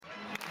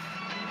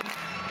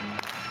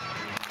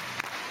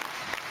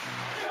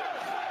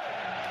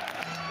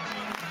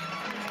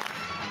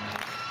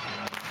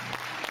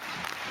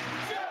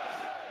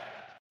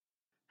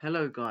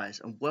Hello, guys,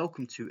 and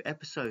welcome to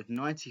episode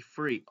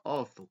 93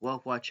 of the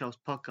Worldwide Chelsea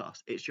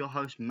podcast. It's your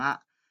host, Matt,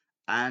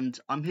 and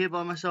I'm here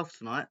by myself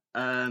tonight.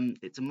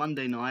 It's a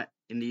Monday night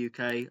in the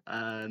UK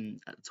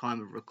at the time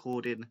of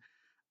recording,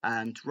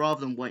 and rather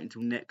than wait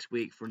until next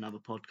week for another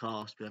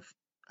podcast, we have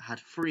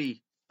had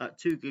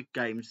two good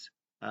games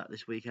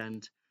this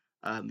weekend.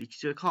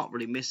 So I can't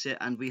really miss it,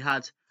 and we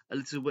had a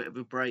little bit of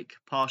a break,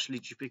 partially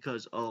just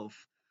because of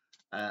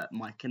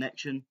my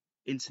connection,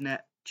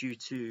 internet, due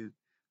to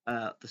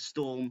the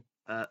storm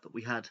that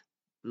we had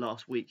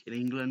last week in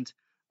England.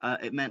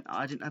 It meant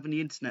I didn't have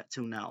any internet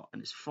till now,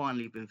 and it's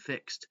finally been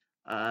fixed.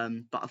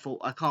 But I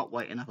thought I can't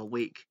wait another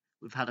week.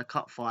 We've had a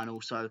cup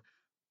final, so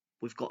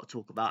we've got to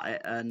talk about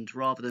it. And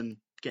rather than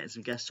getting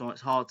some guests on,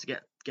 it's hard to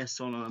get guests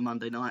on a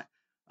Monday night.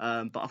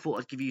 But I thought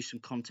I'd give you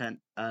some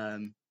content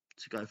to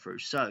go through.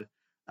 So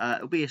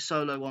it'll be a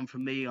solo one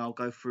from me. I'll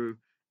go through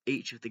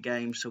each of the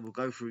games. So we'll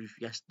go through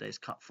yesterday's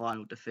cup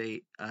final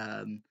defeat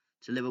to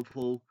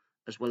Liverpool,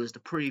 as well as the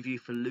preview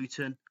for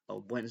Luton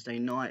on Wednesday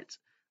night.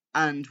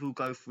 And we'll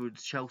go through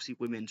the Chelsea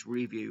women's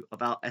review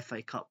of our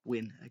FA Cup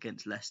win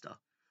against Leicester.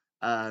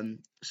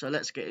 So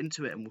let's get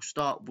into it, and we'll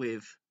start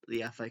with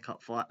the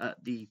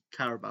the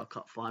Carabao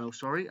Cup final.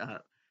 Sorry,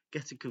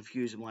 getting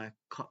confused with my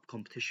cup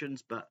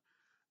competitions, but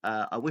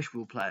I wish we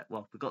would play it.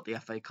 Well, we've got the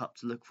FA Cup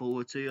to look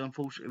forward to.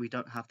 Unfortunately, we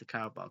don't have the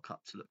Carabao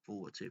Cup to look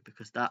forward to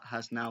because that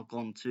has now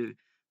gone to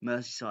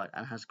Merseyside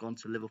and has gone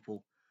to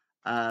Liverpool.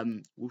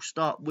 We'll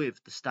start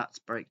with the stats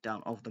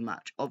breakdown of the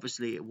match.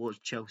 Obviously, it was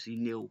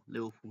Chelsea 0,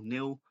 Liverpool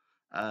 0.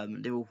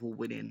 Liverpool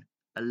winning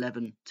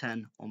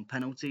 11-10 on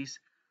penalties.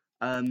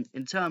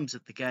 In terms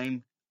of the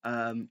game,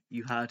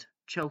 you had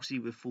Chelsea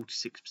with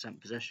 46%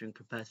 possession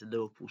compared to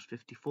Liverpool's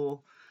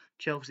 54%.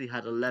 Chelsea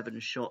had 11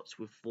 shots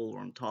with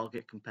 4 on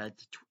target compared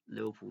to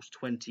Liverpool's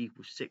 20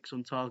 with 6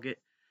 on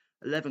target.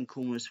 11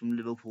 corners from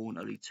Liverpool and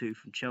only 2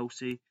 from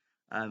Chelsea.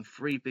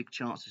 3 big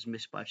chances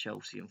missed by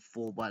Chelsea and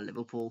 4 by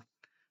Liverpool.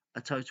 A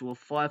total of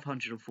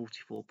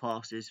 544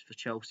 passes for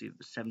Chelsea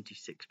with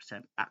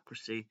 76%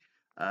 accuracy,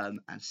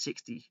 and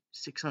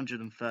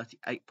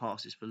 638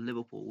 passes for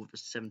Liverpool with a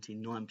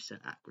 79%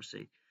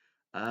 accuracy.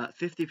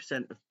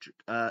 50%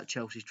 of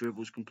Chelsea's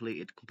dribbles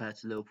completed compared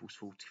to Liverpool's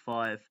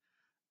 45.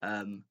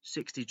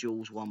 60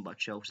 duels won by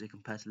Chelsea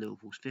compared to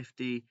Liverpool's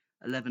 50.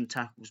 11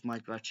 tackles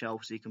made by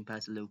Chelsea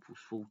compared to Liverpool's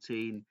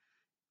 14.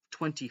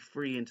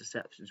 23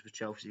 interceptions for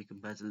Chelsea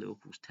compared to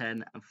Liverpool's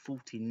 10, and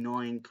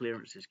 49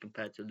 clearances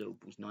compared to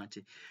Liverpool's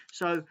 90.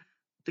 So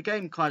the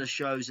game kind of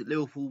shows that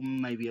Liverpool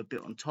may be a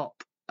bit on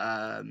top.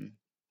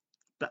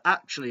 But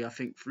actually, I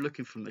think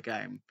looking from the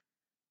game,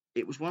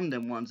 it was one of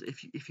them ones.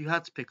 If you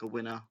had to pick a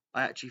winner,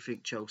 I actually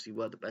think Chelsea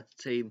were the better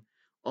team.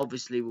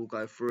 Obviously, we'll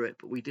go through it,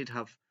 but we did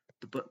have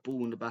the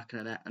ball in the back of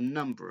the net a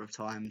number of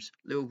times.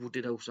 Liverpool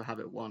did also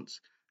have it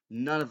once.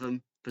 None of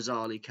them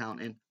bizarrely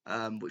counting,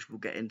 which we'll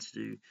get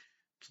into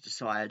to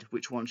decide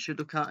which one should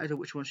have counted or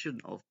which one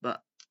shouldn't have.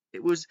 But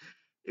it was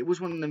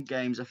one of them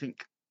games. I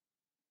think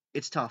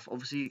it's tough.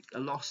 Obviously, a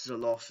loss is a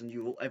loss, and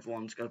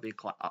everyone's going to be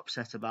quite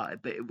upset about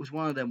it. But it was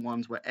one of them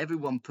ones where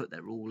everyone put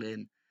their all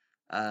in.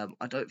 I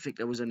don't think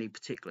there was any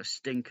particular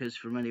stinkers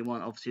from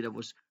anyone. Obviously, there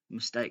was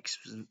mistakes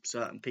from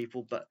certain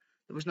people, but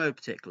there was no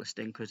particular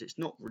stinkers. It's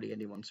not really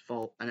anyone's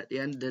fault. And at the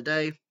end of the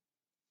day,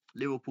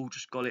 Liverpool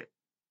just got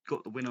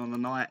the win on the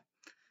night.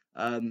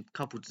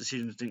 Couple of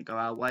decisions didn't go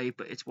our way,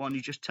 but it's one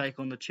you just take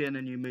on the chin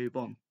and you move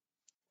on.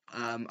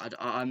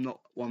 I'm not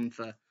one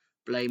for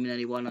blaming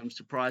anyone.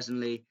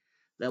 Surprisingly,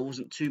 there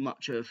wasn't too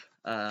much of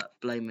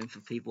blaming for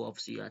people.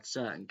 Obviously, you had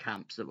certain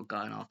camps that were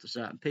going after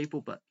certain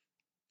people, but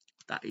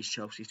that is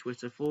Chelsea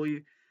Twitter for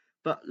you.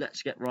 But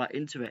let's get right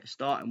into it,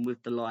 starting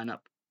with the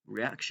lineup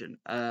reaction.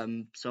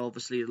 So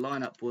obviously the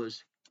lineup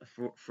was a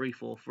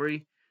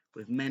 3-4-3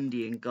 with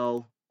Mendy in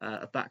goal,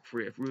 a back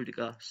three of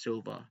Rudiger,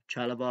 Silva,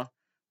 Chalobah,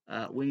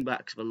 wing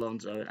backs of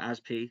Alonso and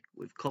Aspi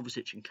with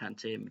Kovacic and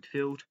Kante in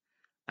midfield,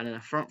 and then a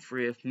front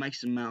three of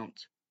Mason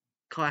Mount,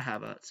 Kai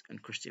Havertz,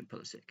 and Christian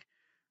Pulisic.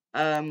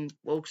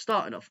 Well,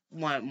 starting off,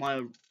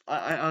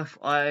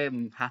 I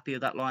am happy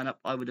with that lineup.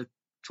 I would have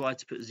tried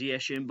to put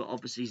Ziyech in, but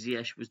obviously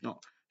Ziyech was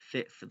not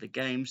fit for the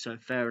game, so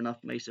fair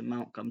enough, Mason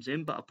Mount comes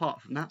in. But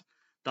apart from that,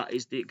 that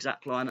is the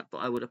exact lineup that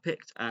I would have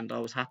picked, and I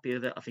was happy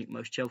with it. I think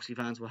most Chelsea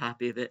fans were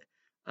happy with it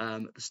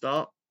at the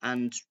start,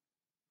 and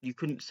you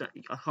couldn't say,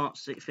 I can't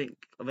think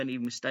of any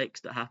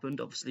mistakes that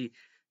happened. Obviously,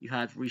 you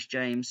had Reece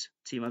James,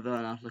 Timo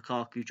Werner,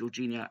 Lukaku,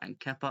 Jorginho, and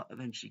Kepa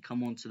eventually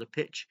come onto the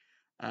pitch,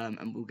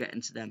 and we'll get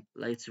into them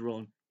later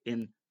on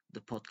in the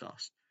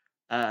podcast.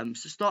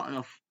 So starting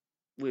off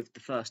with the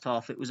first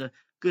half, it was a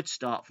good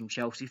start from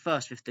Chelsea.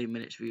 First 15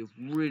 minutes, we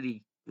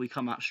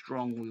come out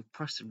strong. We were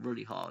pressing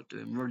really hard,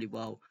 doing really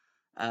well,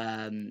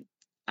 and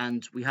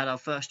we had our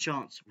first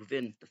chance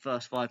within the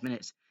first 5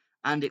 minutes,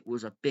 and it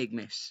was a big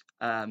miss.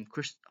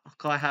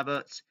 Kai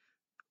Havertz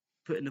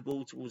putting the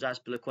ball towards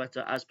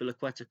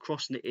Azpilicueta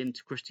crossing it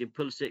into Christian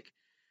Pulisic,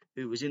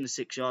 who was in the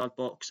 6-yard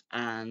box,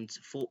 and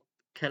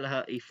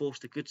Kelleher, he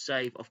forced a good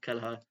save off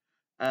Kelleher.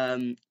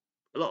 A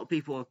lot of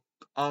people are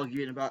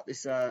arguing about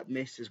this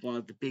miss as one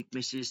of the big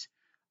misses.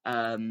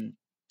 Um,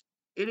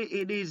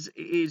 it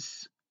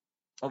is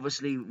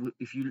obviously,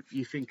 if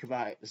you think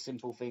about it, the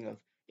simple thing of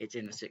it's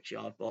in the 6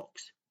 yard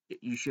box,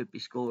 you should be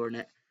scoring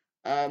it.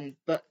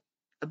 But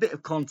a bit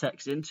of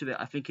context into it,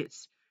 I think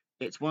it's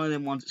one of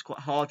them ones that's quite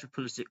hard for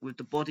Pulisic with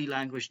the body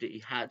language that he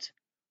had.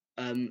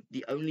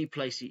 The only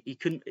place he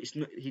couldn't,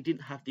 he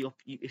didn't have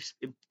it's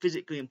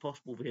physically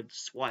impossible for him to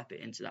swipe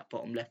it into that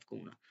bottom left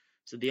corner.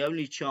 So the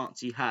only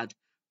chance he had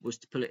was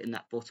to put it in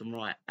that bottom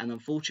right, and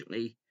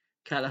unfortunately,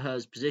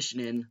 Kelleher's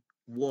positioning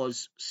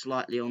was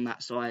slightly on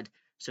that side,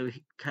 so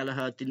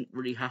Kelleher didn't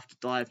really have to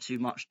dive too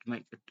much to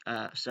make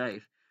the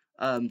save.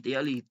 The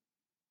only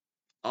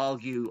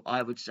argue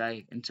I would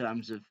say in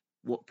terms of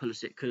what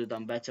Pulisic could have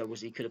done better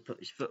was he could have put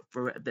his foot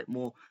through it a bit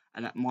more,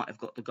 and that might have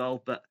got the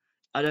goal. But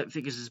I don't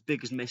think it's as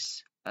big as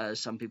miss as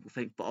some people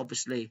think. But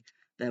obviously,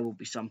 there will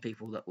be some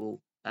people that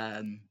will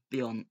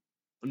be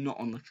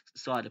not on the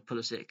side of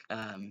Pulisic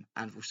and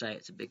will say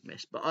it's a big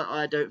miss. But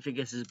I don't think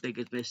it's as big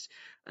a miss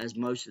as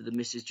most of the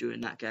misses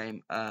during that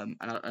game.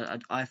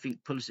 And I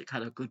think Pulisic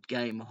had a good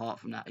game apart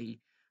from that. He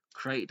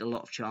created a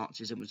lot of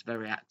chances and was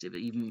very active,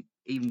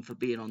 even for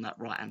being on that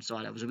right hand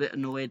side. I was a bit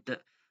annoyed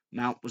that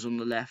Mount was on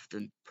the left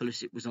and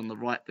Pulisic was on the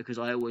right, because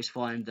I always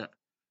find that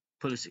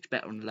Pulisic's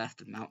better on the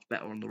left and Mount's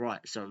better on the right.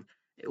 So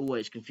it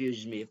always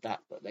confuses me of that,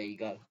 but there you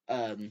go.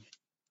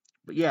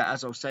 But yeah,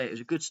 as I'll say, it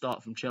was a good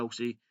start from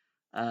Chelsea,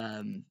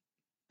 and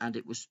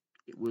it was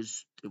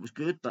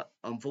good. But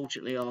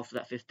unfortunately, after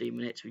that 15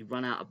 minutes, we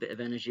run out a bit of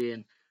energy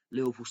and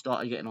Liverpool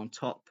started getting on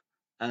top.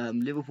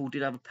 Liverpool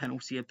did have a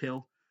penalty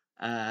appeal.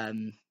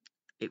 Um,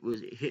 it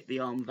hit the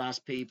arm of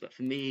Aspi, but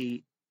for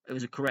me, it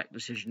was a correct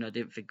decision. I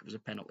didn't think it was a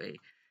penalty.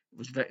 It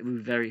was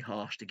very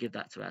harsh to give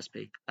that to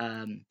Aspi.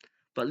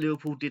 But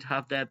Liverpool did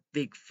have their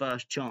big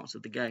first chance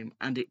of the game,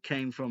 and it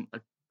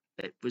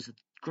was a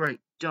great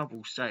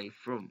double save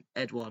from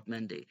Edouard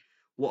Mendy.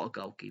 What a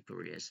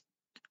goalkeeper he is!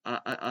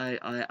 I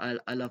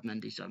love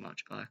Mendy so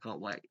much. I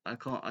can't wait. I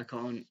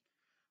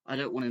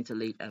don't want him to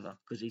leave ever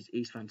because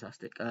he's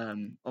fantastic.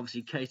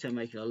 Obviously Keita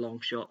making a long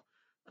shot.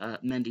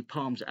 Mendy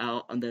palms it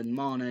out, and then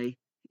Mane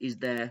is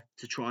there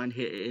to try and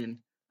hit it in.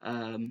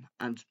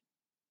 And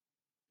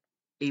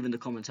even the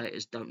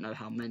commentators don't know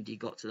how Mendy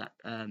got to that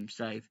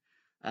save.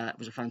 It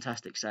was a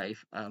fantastic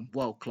save,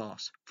 world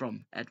class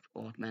from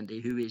Edouard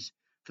Mendy, who is,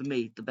 for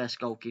me, the best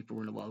goalkeeper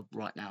in the world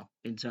right now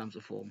in terms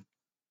of form.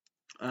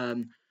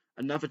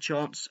 Another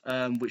chance,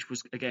 which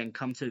was again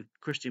come to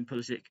Christian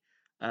Pulisic,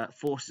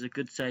 forces a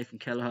good save from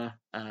Kelleher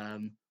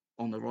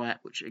on the right,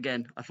 which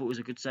again I thought was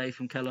a good save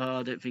from Kelleher.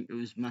 I don't think it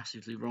was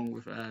massively wrong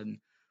with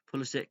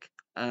Pulisic.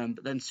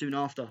 But then soon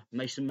after,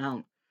 Mason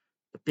Mount,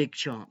 a big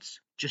chance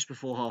just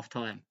before half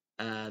time.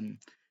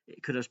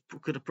 It could have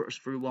put us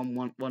through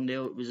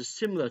 1-0. It was a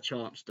similar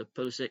chance to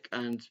Pulisic,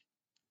 and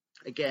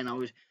again I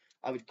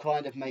would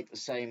kind of make the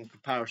same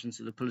comparison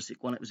to the Pulisic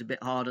one. It was a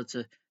bit harder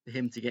for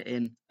him to get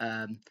in,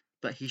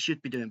 but he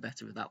should be doing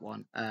better with that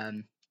one.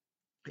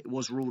 It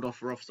was ruled off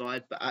for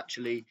offside, but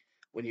actually,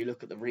 when you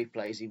look at the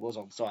replays, he was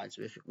onside.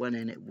 So if it went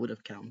in, it would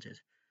have counted.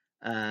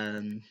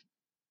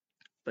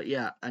 But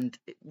yeah, and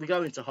we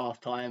go into half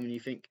time, and you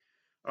think,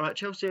 all right,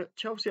 Chelsea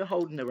are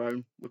holding their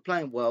own. We're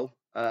playing well.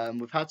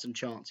 We've had some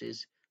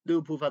chances.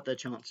 Liverpool have had their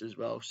chances as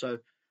well. So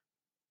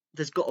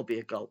there's got to be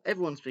a goal.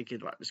 Everyone's thinking,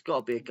 right, there's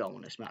got to be a goal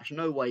in this match.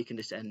 No way can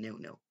this end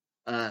 0-0.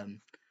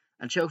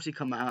 And Chelsea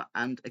come out,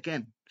 and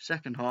again,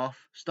 start of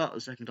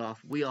the second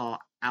half, we are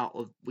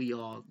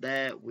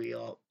there, we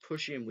are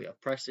pushing, we are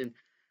pressing,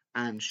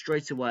 and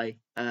straight away,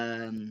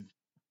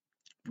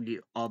 we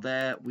are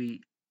there.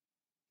 We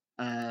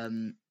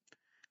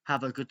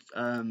have a good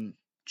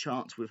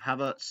chance with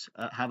Havertz.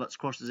 Havertz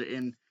crosses it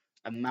in,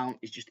 and Mount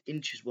is just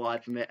inches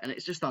wide from it, and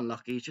it's just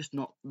unlucky. He's just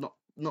not.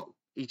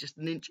 He's just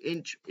an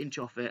inch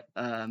off it,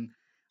 and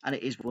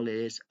it is what it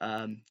is.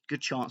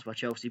 Good chance by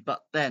Chelsea,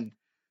 but then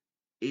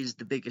is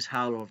the biggest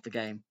howler of the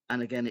game,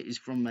 and again it is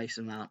from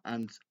Mason Mount.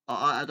 And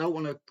I don't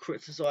want to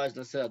criticise, and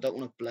I said I don't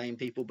want to blame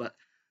people, but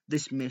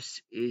this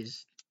miss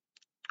is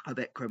a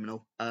bit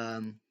criminal.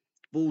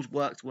 Ball's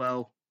worked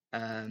well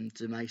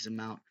to Mason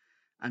Mount,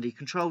 and he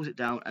controls it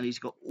down, and he's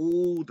got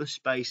all the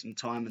space and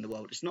time in the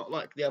world. It's not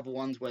like the other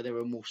ones where there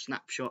were more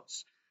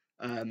snapshots.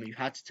 You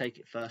had to take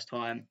it first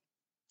time.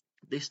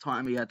 This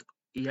time he had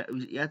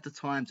the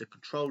time to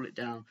control it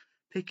down,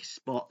 pick his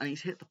spot, and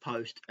he's hit the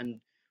post.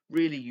 And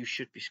really, you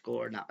should be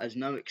scoring that. There's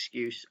no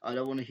excuse. I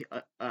don't want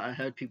to. I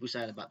heard people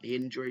saying about the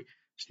injury.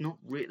 It's not.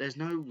 There's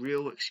no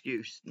real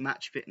excuse.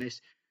 Match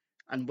fitness,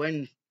 and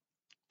when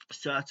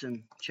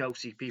certain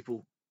Chelsea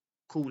people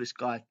call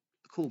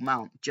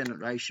Mount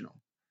generational,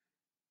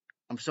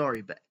 I'm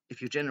sorry, but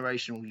if you're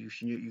generational,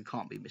 you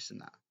can't be missing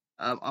that.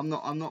 I'm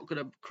not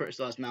going to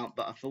criticise Mount,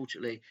 but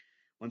unfortunately,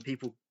 when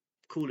people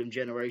call him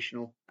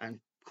generational and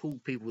call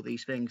people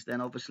these things, then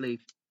obviously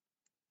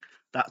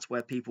that's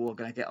where people are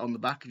going to get on the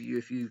back of you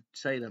if you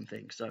say them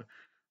things. So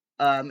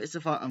it's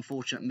a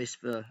unfortunate miss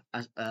for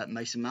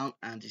Mason Mount,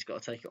 and he's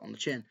got to take it on the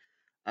chin.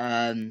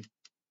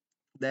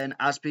 Then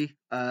Aspi,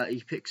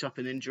 he picks up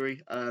an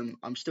injury.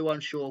 I'm still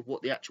unsure of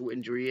what the actual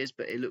injury is,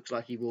 but it looks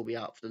like he will be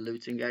out for the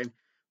Luton game.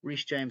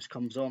 Reece James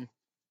comes on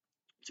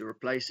to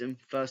replace him.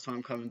 First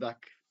time coming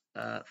back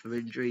for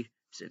injury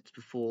since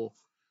before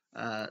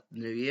the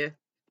new year.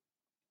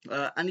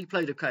 And he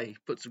played okay. He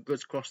put some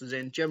good crosses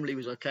in. Generally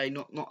was okay.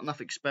 Not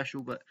nothing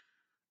special, but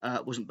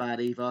wasn't bad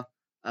either.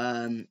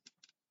 And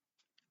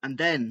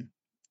then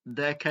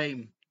there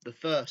came the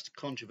first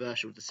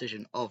controversial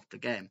decision of the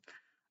game.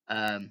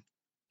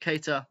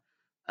 Keita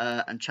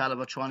and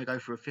Chalobah trying to go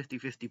for a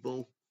 50-50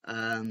 ball.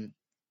 And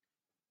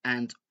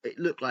it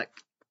looked like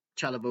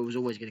Chalobah was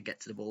always going to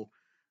get to the ball.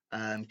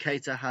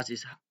 Keita has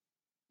his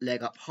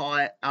leg up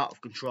high, out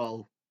of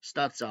control,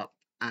 studs up,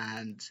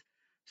 and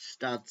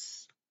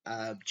studs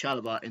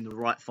Chalobah in the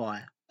right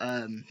thigh,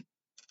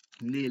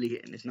 nearly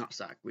hitting his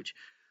nutsack, which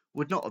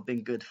would not have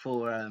been good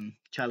for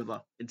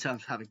Chalobah in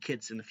terms of having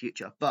kids in the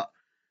future. But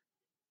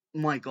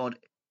my God,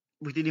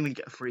 we didn't even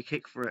get a free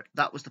kick for it.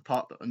 That was the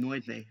part that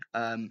annoyed me.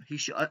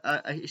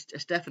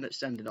 It's definite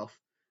sending off.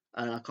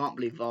 I can't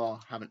believe VAR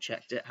haven't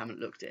checked it, haven't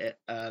looked at it.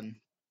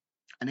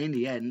 And in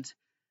the end,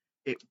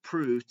 it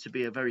proved to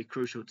be a very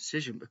crucial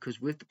decision because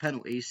with the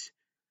penalties,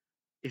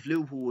 if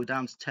Liverpool were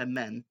down to 10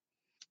 men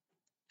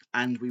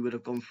and we would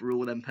have gone through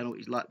all them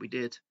penalties like we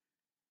did,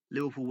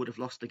 Liverpool would have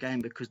lost the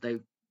game because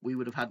we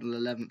would have had an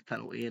 11th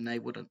penalty and they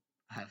wouldn't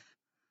have.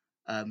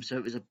 So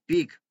it was a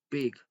big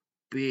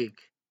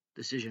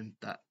decision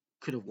that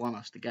could have won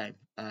us the game.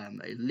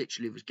 It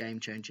literally was game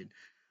changing.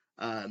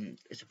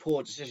 It's a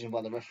poor decision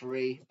by the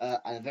referee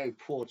and a very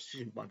poor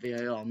decision by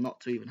VAR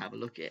not to even have a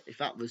look at it. If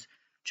that was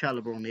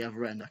Chalobah on the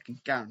other end, I can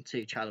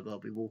guarantee Chalobah will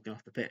be walking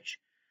off the pitch.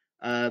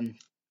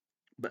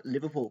 But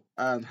Liverpool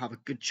have a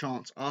good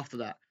chance after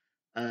that.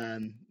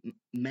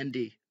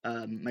 Mendy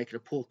making a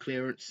poor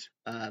clearance,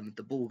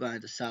 the ball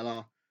going to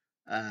Salah.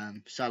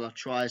 Salah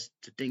tries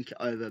to dink it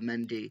over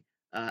Mendy.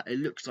 It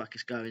looks like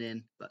it's going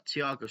in, but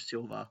Thiago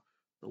Silva,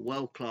 the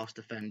world-class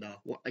defender,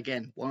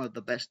 one of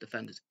the best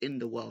defenders in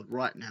the world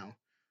right now,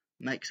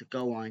 makes a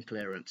goal line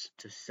clearance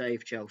to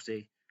save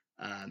Chelsea.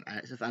 And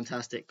it's a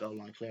fantastic goal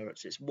line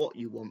clearance. It's what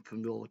you want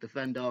from your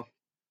defender.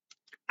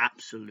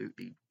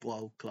 Absolutely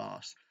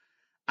world-class.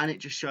 And it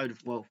just showed,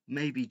 well,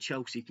 maybe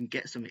Chelsea can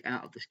get something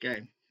out of this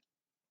game.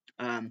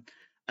 And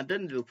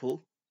then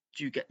Liverpool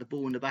do get the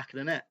ball in the back of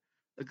the net.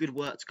 A good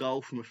worked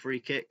goal from a free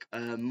kick.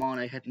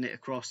 Mane heading it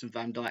across and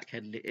Van Dijk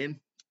heading it in.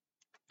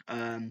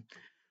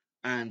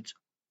 And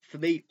for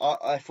me,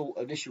 I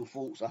thought, initial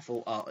thoughts, I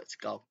thought, oh, it's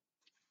a goal.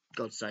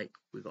 God's sake,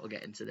 we've got to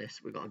get into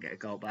this. We've got to get a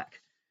goal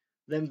back.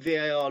 Then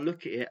VAR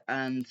look at it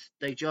and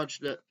they judge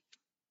that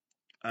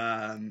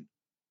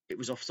it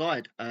was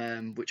offside,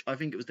 which I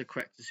think it was the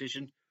correct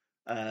decision.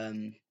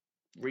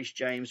 Reece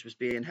James was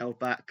being held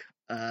back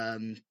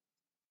and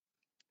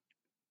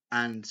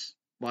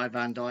by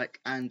Van Dijk,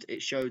 and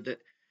it showed that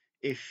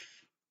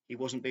if he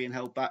wasn't being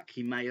held back,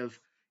 he may have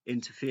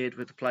interfered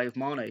with the play of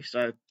Mane.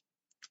 So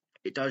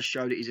it does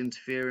show that he's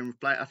interfering with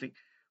play. I think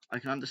I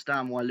can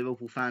understand why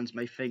Liverpool fans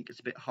may think it's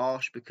a bit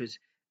harsh because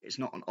it's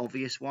not an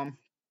obvious one.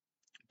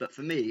 But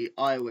for me,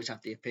 I always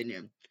have the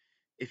opinion,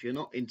 if you're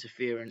not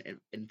interfering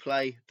in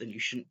play, then you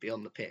shouldn't be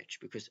on the pitch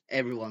because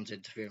everyone's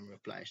interfering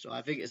with play. So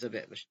I think it's a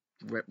bit of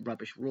a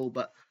rubbish rule,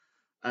 but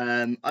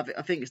I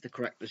think it's the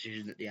correct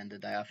decision at the end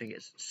of the day. I think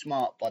it's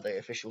smart by the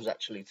officials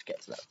actually to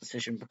get to that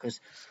decision because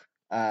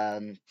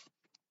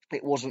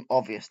it wasn't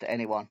obvious to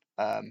anyone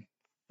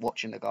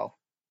watching the goal.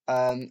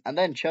 And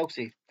then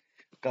Chelsea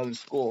go and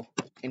score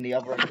in the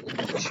other end of the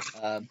pitch.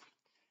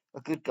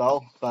 A good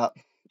goal, but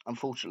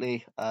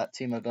unfortunately,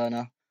 Timo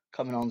Werner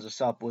coming on as a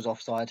sub was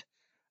offside.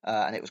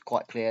 And it was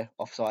quite clear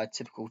offside,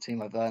 typical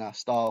Timo Werner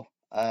style.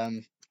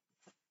 And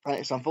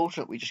it's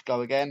unfortunate we just go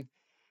again.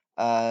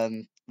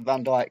 Van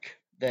Dijk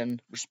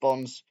then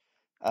responds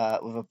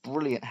with a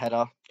brilliant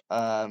header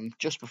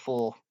just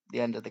before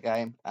the end of the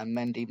game, and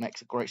Mendy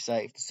makes a great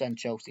save to send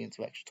Chelsea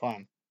into extra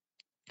time.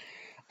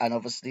 And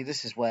obviously,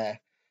 this is where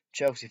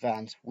Chelsea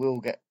fans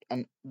will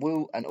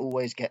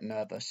always get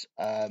nervous.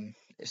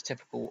 It's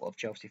typical of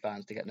Chelsea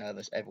fans to get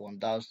nervous. Everyone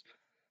does.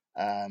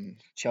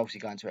 Chelsea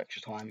going to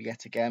extra time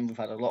yet again. We've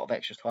had a lot of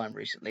extra time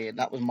recently, and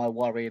that was my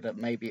worry that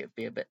maybe it'd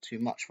be a bit too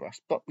much for us.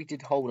 But we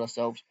did hold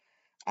ourselves,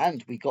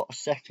 and we got a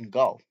second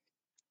goal.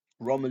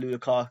 Romelu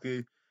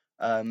Lukaku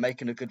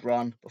making a good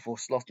run before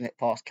slotting it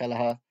past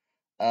Kelleher,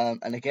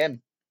 and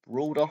again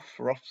ruled off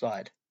for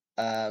offside.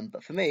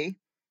 But for me,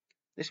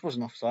 this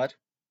wasn't offside.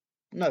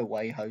 No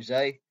way,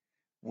 Jose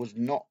was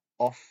not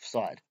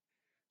offside.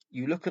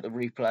 You look at the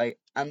replay,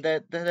 and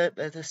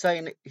they're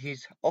saying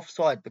he's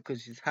offside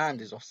because his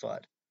hand is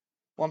offside.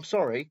 Well, I'm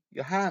sorry,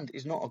 your hand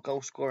is not a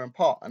goal scoring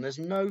part, and there's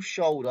no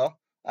shoulder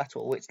at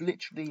all. It's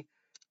literally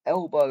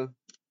elbow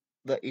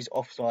that is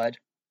offside,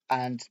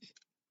 and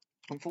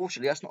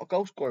unfortunately, that's not a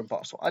goal scoring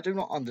part. So I do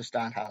not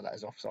understand how that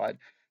is offside.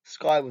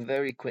 Sky were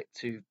very quick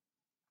to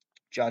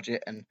judge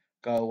it and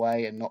go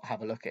away and not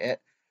have a look at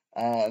it.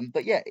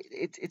 But yeah,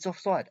 it's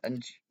offside,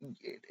 and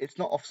it's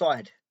not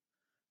offside,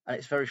 and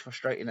it's very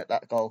frustrating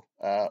that goal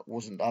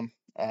wasn't done.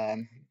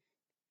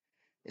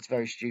 It's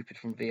very stupid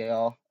from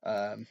VAR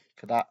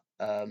for that.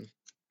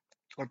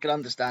 I can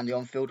understand the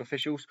on-field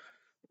officials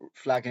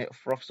flagging it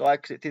for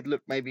offside because it did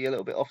look maybe a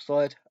little bit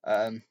offside.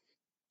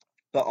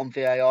 But on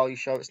VAR, you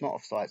show it's not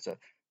offside, so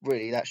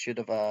really that should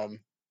have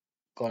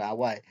gone our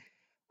way.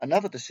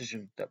 Another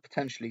decision that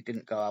potentially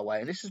didn't go our way,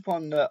 and this is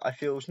one that I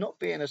feel is not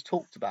being as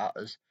talked about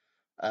as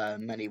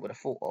many would have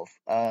thought of.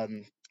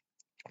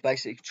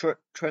 Basically,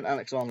 Trent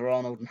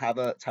Alexander-Arnold and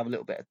Havertz have a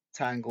little bit of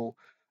tangle,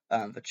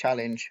 the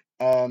challenge,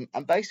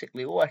 and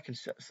basically all I can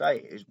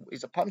say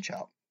is a punch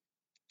out.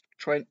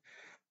 Trent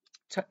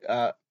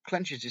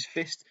clenches his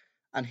fist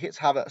and hits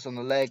Havertz on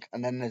the leg,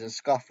 and then there's a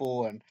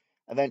scuffle, and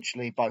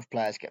eventually both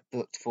players get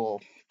booked for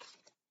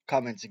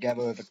coming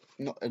together with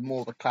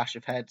more of a clash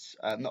of heads,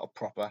 not a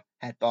proper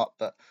headbutt,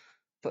 but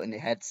putting their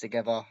heads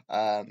together.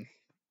 And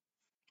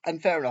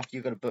fair enough,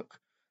 you've got to book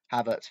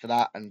Havertz for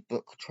that and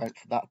book Trent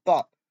for that.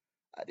 But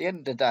at the end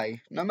of the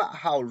day, no matter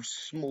how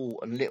small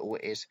and little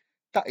it is,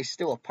 that is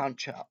still a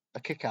punch out, a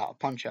kick out, a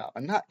punch out,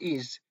 and that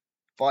is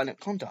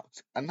violent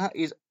conduct. And that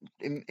is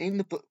in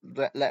the book,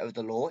 letter of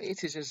the law,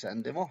 it is a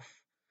send him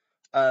off.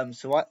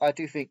 So I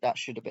do think that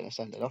should have been a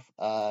send off.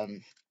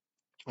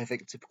 I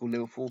think typical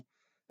Liverpool.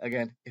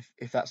 Again,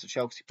 if that's a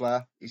Chelsea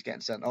player, he's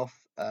getting sent off.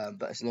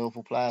 But it's a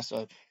Liverpool player,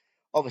 so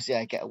obviously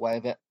I get away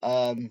with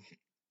it.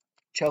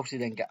 Chelsea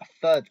then get a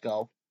third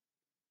goal,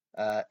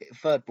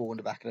 third ball in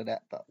the back of the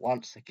net, but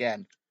once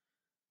again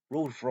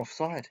ruled for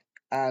offside.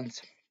 And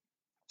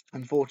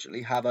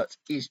unfortunately, Havertz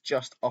is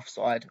just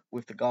offside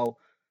with the goal,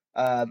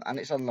 and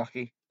it's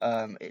unlucky.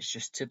 It's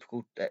just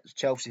typical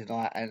Chelsea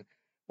night, and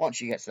once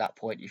you get to that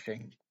point, you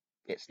think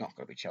it's not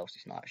going to be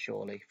Chelsea's night.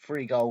 Surely,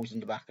 3 goals in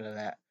the back of the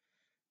net.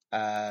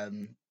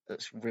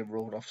 That's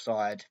ruled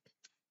offside.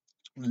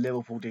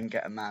 Liverpool didn't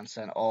get a man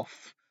sent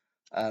off.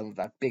 We've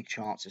had big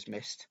chances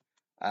missed.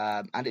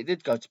 And it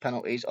did go to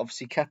penalties.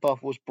 Obviously,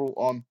 Kepa was brought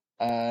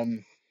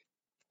on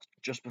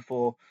just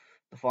before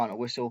the final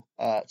whistle,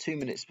 2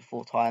 minutes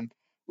before time,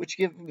 which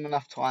gave him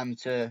enough time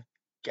to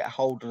get a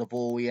hold of the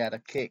ball. He had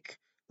a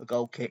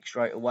goal kick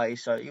straight away,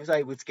 so he was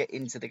able to get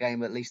into the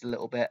game at least a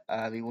little bit.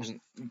 He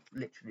wasn't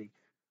literally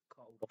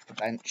cold off the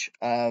bench.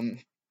 And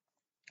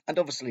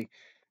obviously,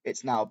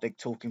 it's now a big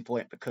talking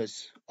point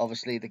because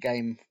obviously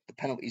the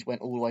penalties went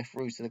all the way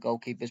through to the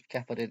goalkeepers.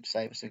 Kepa didn't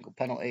save a single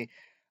penalty.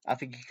 I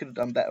think he could have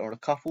done better on a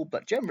couple,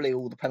 but generally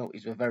all the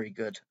penalties were very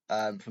good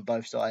from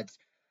both sides.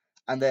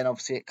 And then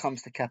obviously it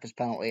comes to Kepa's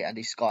penalty and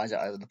he skies it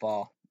over the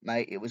bar,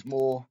 mate. It was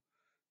more.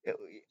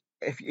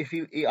 If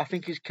you, I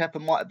think his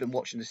Kepa might have been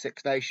watching the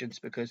Six Nations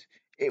because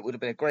it would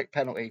have been a great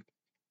penalty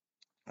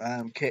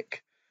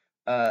kick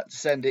to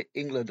send it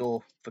England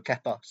or for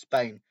Kepa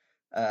Spain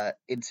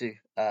into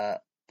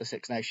the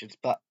Six Nations.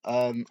 But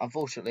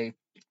unfortunately,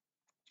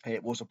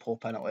 it was a poor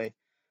penalty.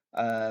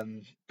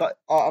 But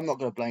I'm not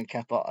going to blame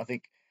Kepa. I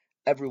think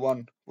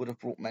everyone would have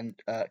brought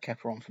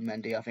Kepa on for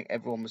Mendy. I think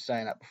everyone was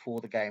saying that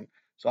before the game.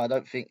 So I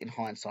don't think in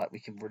hindsight we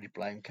can really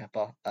blame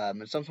Kepa.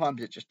 And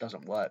sometimes it just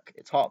doesn't work.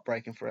 It's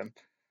heartbreaking for him.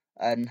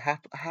 And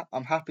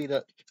I'm happy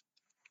that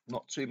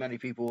not too many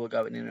people were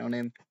going in on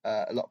him.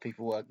 A lot of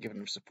people were giving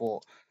him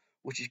support,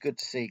 which is good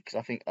to see because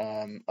I think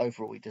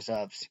overall he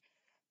deserves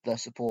the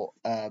support.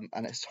 And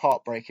it's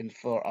heartbreaking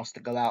for us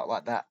to go out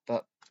like that.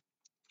 But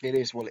it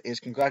is what it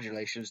is.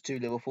 Congratulations to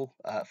Liverpool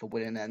for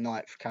winning their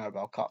 9th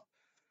Carabao Cup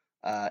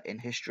in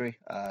history,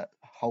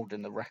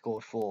 holding the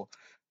record for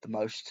the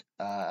most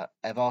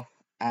ever.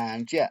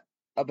 And yeah,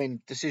 I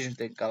mean, decisions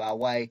didn't go our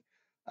way.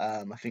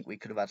 I think we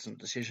could have had some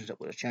decisions that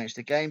would have changed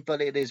the game,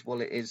 but it is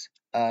what it is.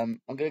 I'm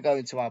going to go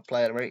into our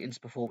player ratings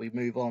before we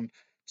move on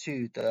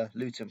to the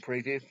Luton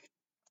preview.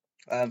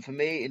 For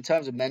me, in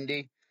terms of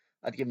Mendy,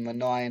 I'd give him a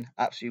 9.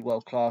 Absolutely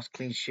world class,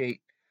 clean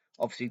sheet.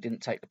 Obviously,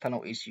 didn't take the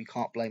penalties, so you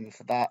can't blame him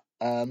for that.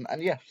 And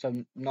yeah,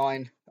 so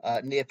 9,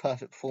 near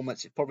perfect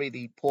performance. It's probably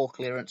the poor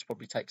clearance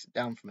probably takes it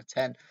down from a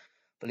 10,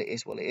 but it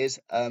is what it is.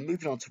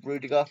 Moving on to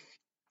Rudiger,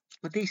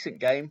 a decent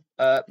game,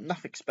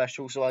 nothing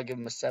special, so I give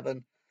him a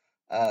 7.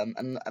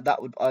 And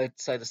I'd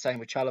say the same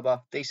with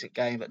Chalobah. Decent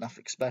game, but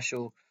nothing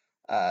special.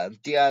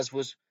 Diaz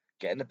was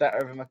getting the better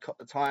of him a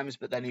couple of times,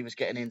 but then he was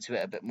getting into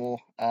it a bit more.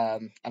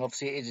 And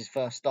obviously, it is his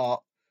first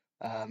start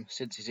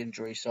since his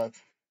injury, so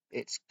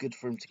it's good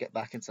for him to get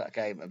back into that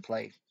game and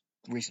play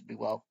reasonably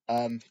well.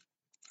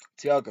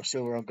 Thiago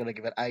Silva, I'm going to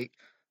give it 8.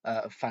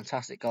 A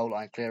fantastic goal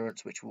line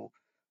clearance, which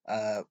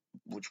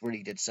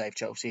really did save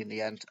Chelsea in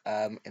the end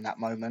in that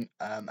moment.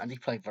 And he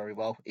played very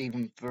well,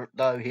 even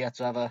though he had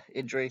to have an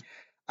injury.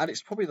 And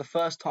it's probably the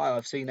first time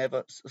I've seen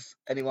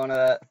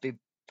anyone be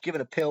given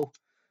a pill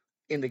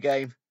in the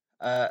game,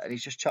 and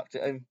he's just chucked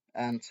it in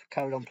and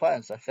carried on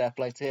playing. So fair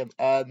play to him.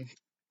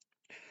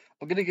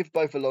 I'm going to give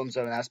both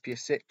Alonso and Aspi a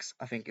 6.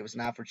 I think it was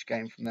an average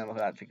game from them. I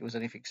don't think it was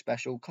anything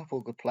special. A couple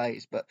of good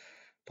plays, but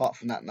apart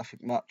from that,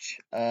 nothing much.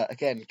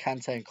 Again,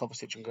 Kante and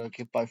Kovacic, I'm going to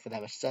give both of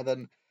them a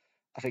 7.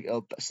 I think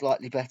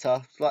slightly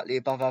better, slightly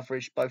above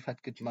average. Both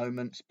had good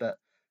moments, but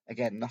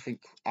again, nothing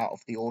out of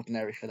the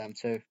ordinary for them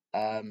too.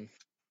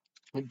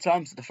 In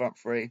terms of the front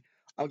three,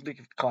 I'm going to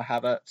give Kai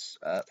Havertz,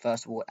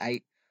 first of all,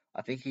 8.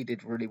 I think he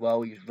did really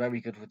well. He was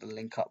very good with the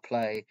link-up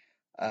play.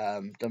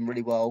 Done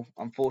really well.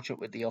 Unfortunate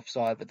with the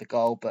offside with the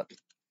goal, but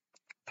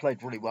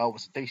played really well,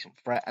 was a decent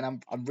threat, and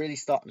I'm really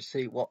starting to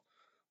see what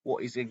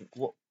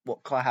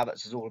Kai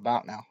Havertz is all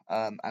about now.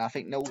 And I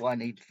think all I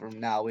need from him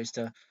now is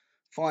to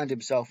find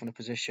himself in a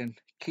position,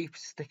 keep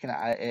sticking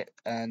at it,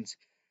 and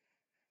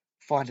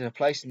finding a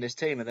place in this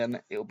team, and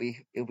then it'll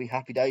be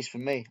happy days for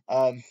me.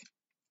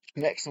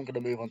 Next, I'm going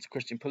to move on to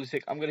Christian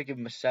Pulisic. I'm going to give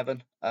him a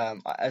 7.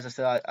 As I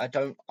said,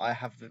 I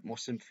have a bit more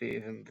sympathy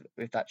with him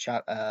with that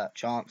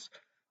chance.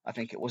 I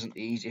think it wasn't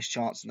the easiest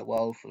chance in the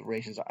world for the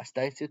reasons that I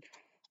stated.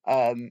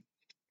 Um,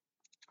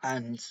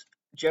 and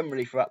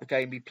generally throughout the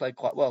game, he played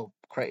quite well,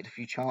 created a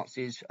few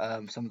chances,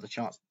 some of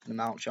the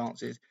Mount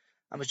chances,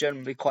 and was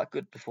generally quite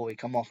good before he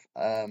come off.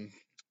 And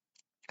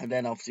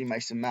then obviously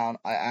Mason Mount,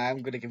 I am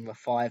going to give him a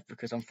 5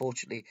 because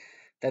unfortunately,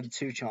 them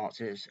two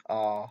chances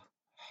are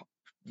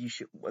you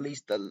should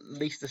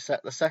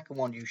the second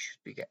one you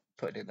should be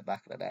putting in the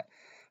back of the net,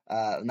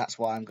 and that's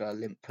why I'm going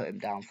to put him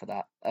down for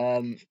that.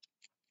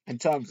 In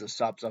terms of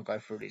subs, I'll go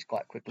through these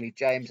quite quickly.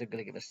 James, I'm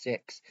going to give a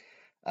 6,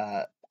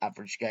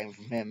 average game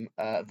from him.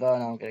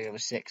 Werner, I'm going to give a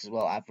 6 as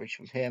well, average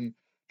from him.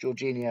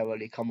 Jorginho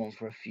only come on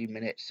for a few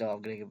minutes, so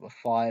I'm going to give him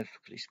a 5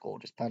 because he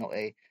scored his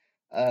penalty.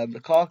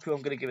 Lukaku,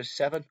 I'm going to give a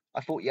 7.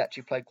 I thought he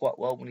actually played quite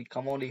well when he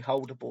come on. He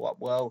held the ball up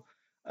well.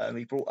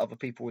 He brought other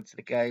people into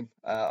the game.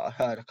 I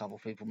heard a couple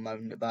of people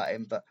moaning about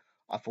him, but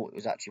I thought it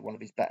was actually one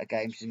of his better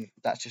games, and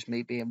that's just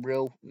me being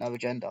real, no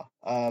agenda.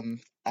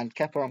 And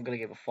Kepa, I'm going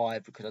to give a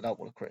 5 because I don't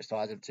want to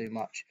criticise him too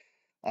much.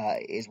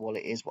 It is what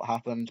it is, what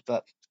happened,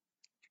 but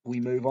we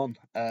move on.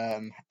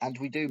 And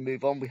we do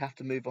move on. We have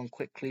to move on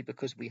quickly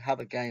because we have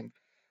a game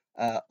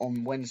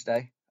on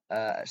Wednesday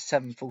at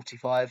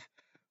 7:45.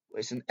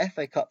 It's an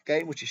FA Cup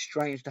game, which is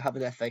strange to have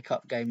an FA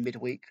Cup game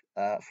midweek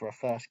for a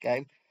first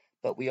game,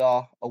 but we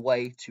are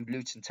away to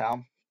Luton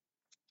Town,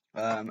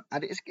 and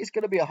it's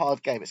going to be a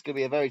hard game. It's going to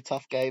be a very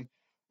tough game.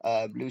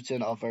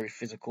 Luton are very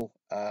physical,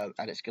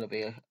 and it's going to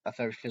be a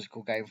very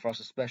physical game for us,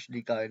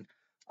 especially going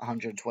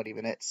 120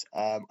 minutes.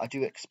 I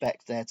do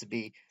expect there to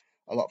be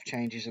a lot of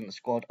changes in the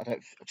squad. I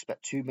don't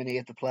expect too many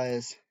of the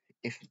players,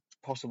 if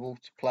possible,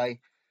 to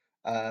play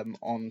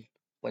on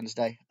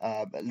Wednesday,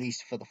 at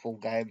least for the full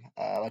game.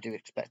 I do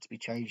expect to be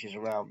changes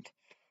around.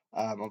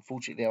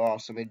 Unfortunately, there are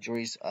some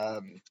injuries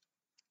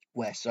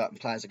where certain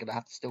players are going to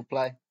have to still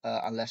play,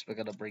 unless we're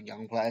going to bring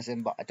young players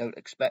in. But I don't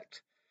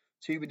expect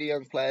too many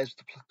young players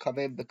to come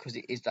in because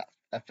it is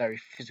a very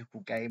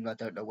physical game. I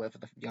don't know whether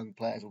the young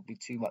players will be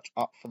too much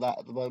up for that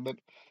at the moment.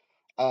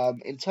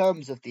 In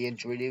terms of the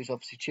injury news,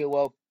 obviously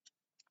Chilwell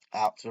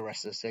out to the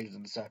rest of the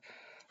season, so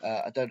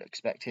I don't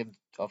expect him.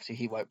 Obviously,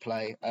 he won't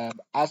play.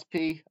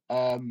 Aspi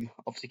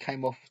obviously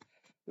came off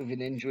with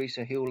an injury,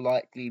 so he'll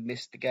likely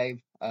miss the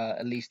game,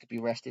 at least to be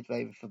rested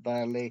maybe for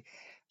Burnley.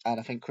 And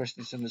I think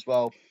Christensen as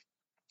well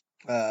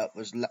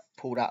was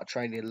pulled out of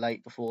training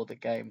late before the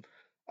game,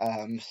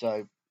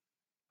 so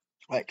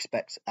I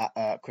expect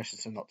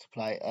Christensen not to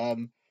play.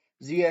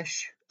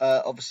 Ziyech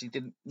obviously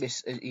didn't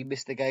miss; he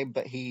missed the game,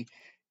 but he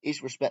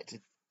is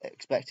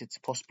expected to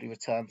possibly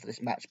return for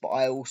this match. But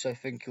I also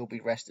think he'll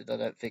be rested.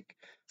 I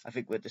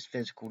think with this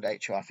physical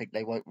nature, I think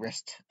they won't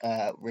risk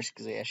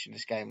Ziyech in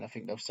this game, and I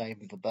think they'll save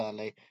him for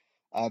Burnley.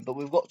 But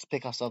we've got to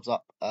pick ourselves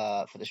up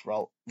for this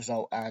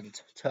result and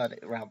turn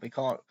it around. We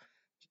can't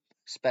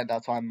spend our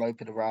time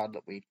moping around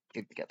that we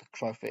didn't get the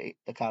trophy,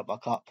 the Carabao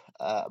Cup.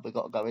 We've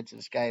got to go into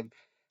this game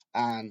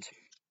and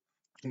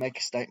make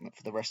a statement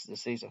for the rest of the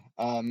season.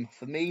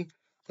 For me,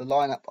 the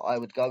lineup I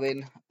would go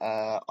in,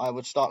 I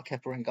would start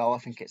Kepa in goal. I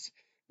think it's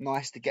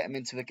nice to get him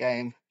into the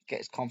game, get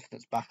his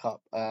confidence back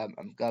up,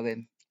 and go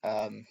in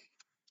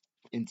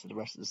into the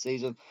rest of the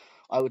season.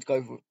 I would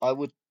play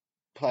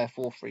a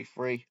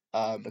 4-3-3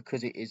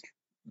 because it is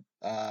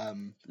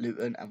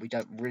Luton and we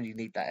don't really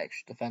need that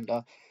extra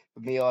defender. For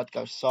me, I'd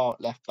go Sarr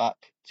at left back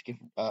to give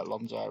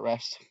Lonzo a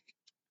rest.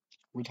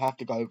 We'd have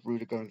to go with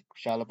Rudiger and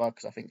Chalobah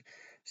because I think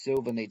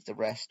Silva needs the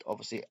rest.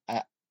 Obviously,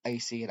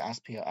 AC and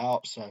Aspi are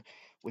out, so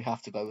we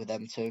have to go with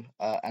them too.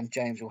 And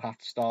James will have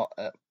to start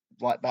at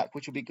right back,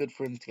 which will be good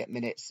for him to get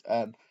minutes.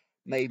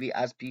 Maybe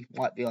Aspi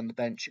might be on the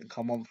bench and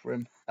come on for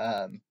him.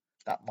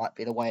 That might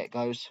be the way it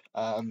goes.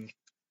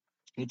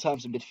 In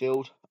terms of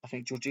midfield, I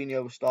think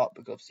Jorginho will start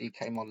because obviously he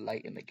came on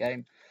late in the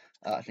game.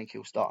 I think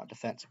he'll start in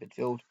defensive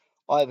midfield.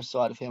 Either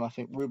side of him, I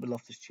think Ruben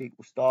Loftus-Cheek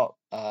will start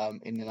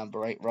in the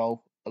number 8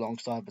 role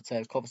alongside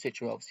Mateo Kovacic,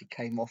 who obviously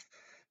came off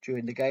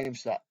during the game.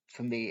 So that,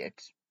 for me,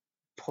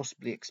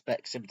 possibly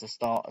expects him to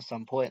start at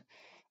some point.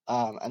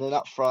 And then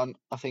up front,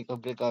 I think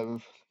I'm going to go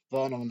with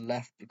Werner on the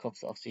left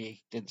because obviously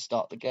he didn't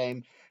start the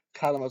game.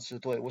 Callum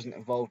Hudson-Odoi wasn't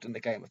involved in the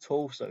game at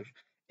all, so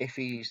if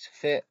he's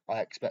fit,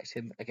 I expect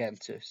him again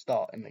to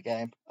start in the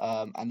game.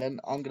 And then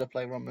I'm going to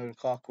play Romelu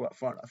Lukaku up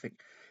front. I think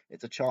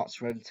it's a chance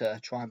for him to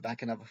try and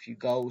back another few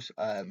goals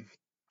and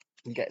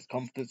get his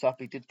confidence up.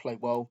 He did play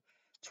well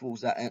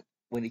towards that end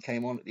when he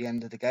came on at the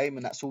end of the game,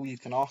 and that's all you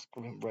can ask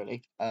of him,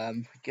 really.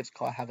 Gives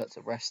Kai Havertz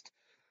a rest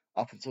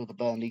up until the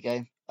Burnley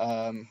game.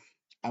 And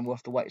we'll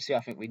have to wait and see.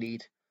 I think we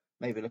need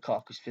maybe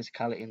Lukaku's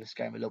physicality in this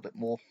game a little bit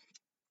more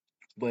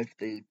with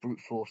the brute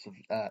force of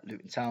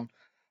Luton Town.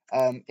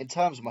 In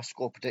terms of my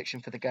score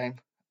prediction for the game,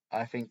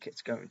 I think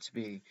it's going to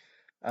be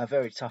a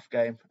very tough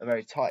game, a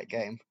very tight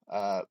game,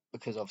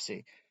 because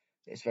obviously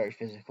it's very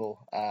physical.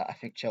 I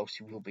think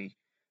Chelsea will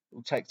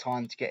take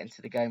time to get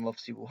into the game.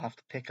 Obviously, we'll have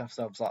to pick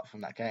ourselves up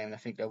from that game, and I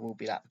think there will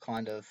be that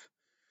kind of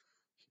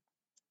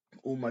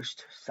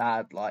almost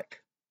sad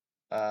like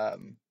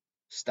um,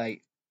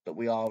 state that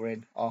we are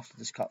in after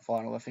this cup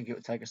final. I think it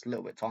would take us a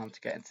little bit of time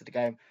to get into the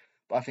game,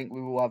 but I think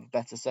we will have a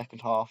better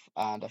second half,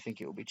 and I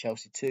think it will be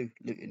Chelsea 2,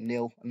 Luton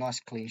nil, a nice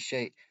clean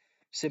sheet,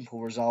 simple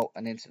result,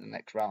 and into the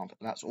next round.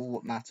 And that's all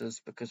that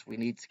matters because we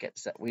need to get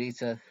set. We need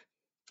to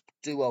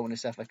do well in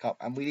this FA Cup,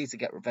 and we need to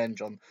get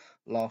revenge on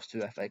the last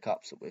two FA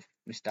Cups that we've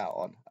missed out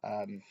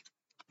on.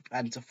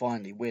 And to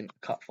finally win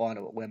a cup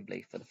final at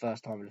Wembley for the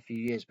first time in a few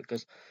years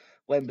because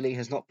Wembley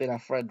has not been our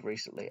friend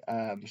recently.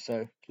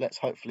 So let's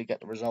hopefully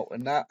get the result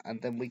in that,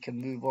 and then we can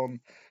move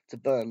on to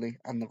Burnley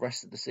and the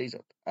rest of the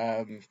season.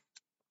 And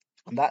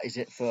that is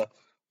it for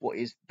what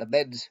is the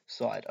men's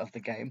side of the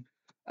game.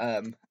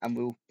 And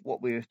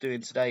what we're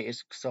doing today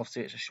is, because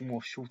obviously it's a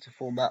more shorter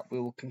format, we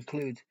will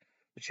conclude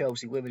the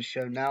Chelsea women's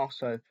show now.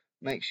 So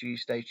make sure you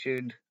stay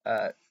tuned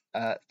to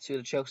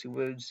the Chelsea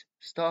women's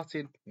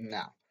starting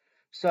now.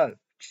 So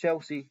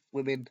Chelsea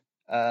women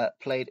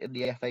played in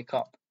the FA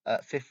Cup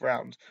fifth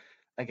round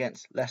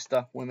against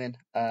Leicester women.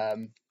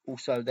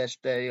 Also,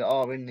 they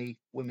are in the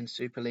Women's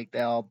Super League.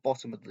 They are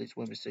bottom of this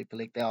Women's Super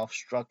League. They are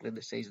struggling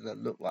this season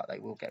and look like they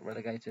will get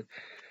relegated.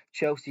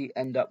 Chelsea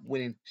end up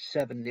winning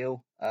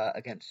 7-0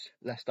 against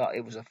Leicester.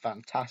 It was a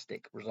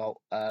fantastic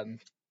result,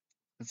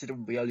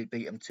 considering we only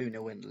beat them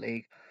 2-0 in the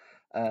league.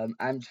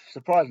 And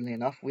surprisingly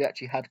enough, we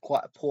actually had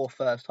quite a poor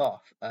first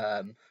half.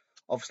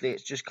 Obviously,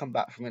 it's just come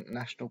back from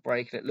international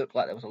break, and it looked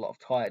like there was a lot of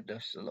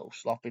tiredness, a little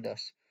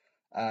sloppiness.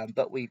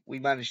 But we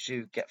managed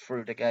to get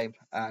through the game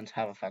and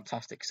have a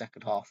fantastic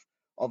second half.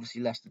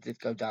 Obviously, Leicester did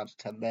go down to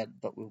 10 men,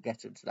 but we'll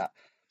get into that.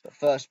 But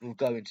first, we'll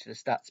go into the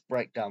stats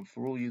breakdown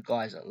for all you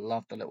guys that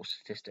love the little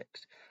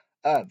statistics.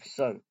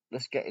 So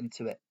let's get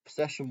into it.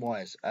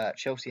 Possession-wise,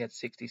 Chelsea had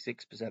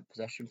 66%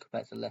 possession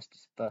compared to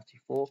Leicester's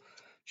 34%.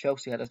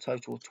 Chelsea had a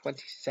total of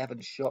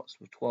 27 shots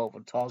with 12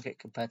 on target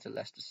compared to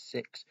Leicester's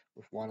 6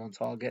 with 1 on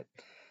target.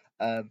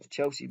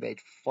 Chelsea made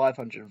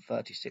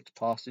 536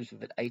 passes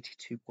with an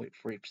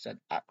 82.3%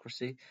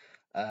 accuracy,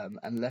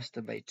 and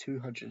Leicester made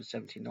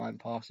 279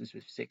 passes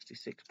with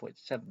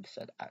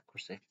 66.7%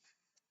 accuracy.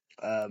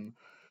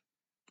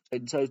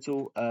 In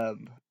total,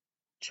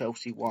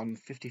 Chelsea won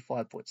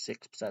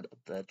 55.6% of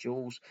their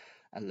duels,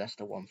 and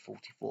Leicester won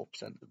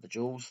 44% of the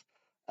duels.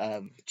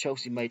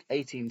 Chelsea made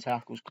 18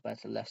 tackles compared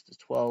to Leicester's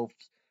 12,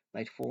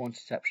 made 4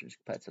 interceptions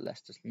compared to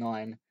Leicester's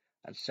 9,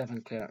 and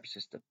 7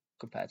 clearances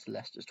compared to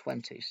Leicester's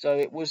 20. So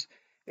it was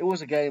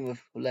a game of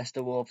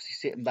Leicester were obviously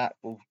sitting back,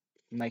 were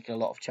making a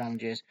lot of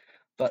challenges,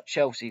 but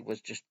Chelsea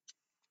was just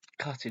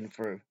cutting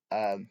through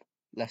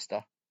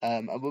Leicester.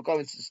 And we'll go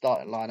into the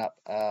starting lineup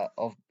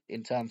of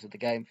in terms of the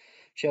game.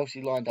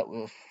 Chelsea lined up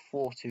with a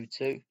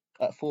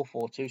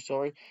 4-4-2,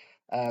 sorry.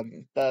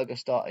 Berger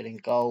started in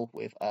goal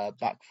with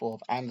back four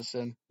of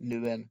Anderson,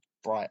 Nguyen,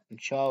 Bright and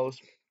Charles.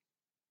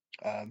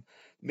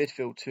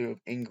 Midfield two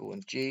of Ingle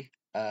and G,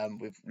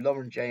 with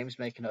Lauren James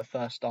making her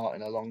first start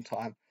in a long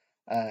time,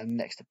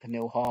 next to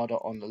Pernille Harder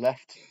on the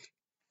left.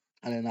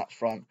 And then up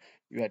front,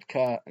 you had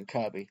Kerr and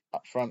Kirby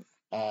up front.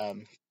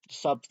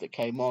 Subs that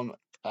came on,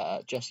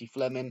 Jessie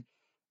Fleming,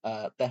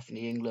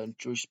 Bethany England,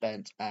 Drew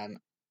Spence, and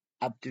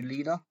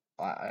Abdulina.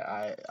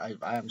 I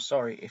am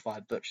sorry if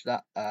I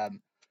butchered that.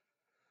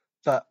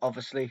 But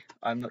obviously,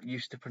 I'm not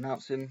used to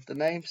pronouncing the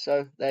name,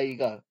 so there you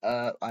go.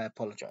 I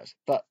apologise.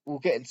 But we'll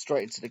get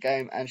straight into the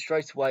game, and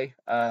straight away,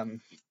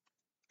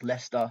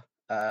 Leicester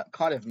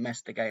kind of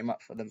messed the game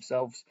up for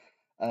themselves.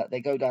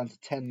 They go down to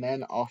 10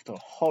 men after a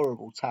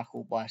horrible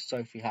tackle by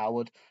Sophie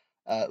Howard.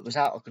 It was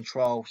out of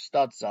control,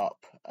 studs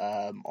up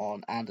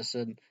on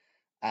Anderson.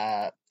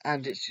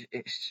 And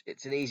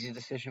it's an easy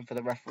decision for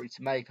the referee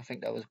to make. I think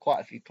there was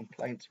quite a few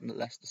complaints from the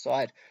Leicester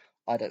side.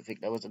 I don't think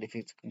there was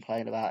anything to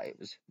complain about. It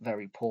was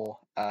very poor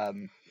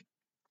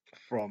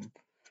from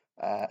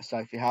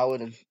Sophie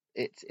Howard, and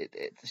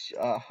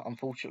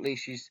unfortunately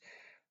she's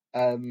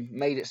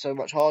made it so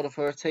much harder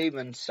for her team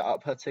and set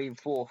up her team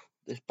for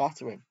this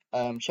battering.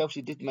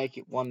 Chelsea did make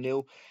it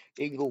 1-0.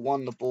 Ingle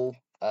won the ball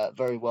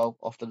very well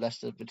off the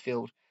Leicester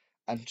midfield,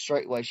 and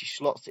straight away she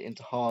slots it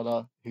into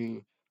Harder,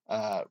 who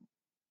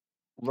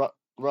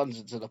runs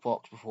into the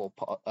box before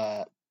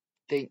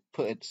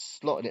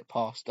slotting it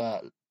past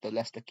the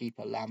Leicester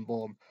keeper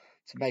Lamborn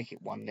to make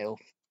it 1-0.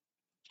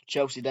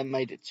 Chelsea then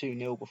made it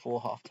 2-0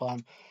 before half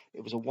time.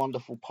 It was a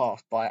wonderful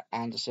pass by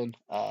Anderson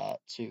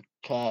to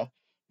Kerr,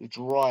 who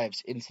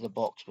drives into the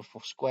box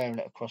before squaring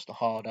it across the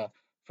Harder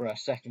for a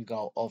second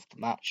goal of the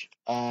match.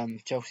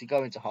 Chelsea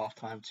go into half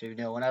time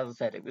 2-0, and as I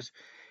said,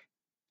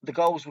 the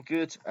goals were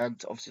good, and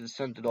obviously the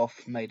sending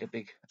off made a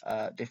big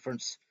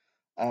difference.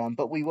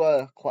 But we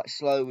were quite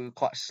slow, we were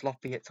quite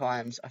sloppy at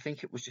times. I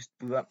think it was just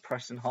we weren't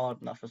pressing hard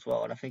enough as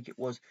well, and I think it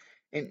was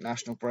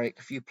international break.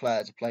 A few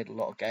players have played a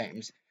lot of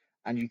games,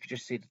 and you could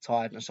just see the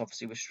tiredness.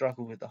 Obviously, we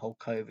struggled with the whole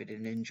COVID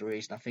and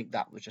injuries, and I think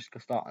that was just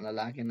starting to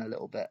lag in a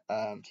little bit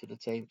to the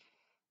team.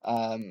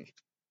 Um,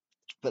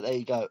 but there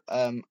you go.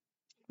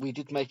 We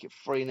did make it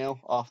 3-0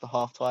 after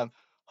half time.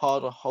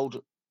 Harder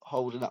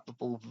holding up the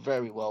ball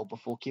very well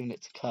before giving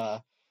it to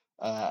Kerr,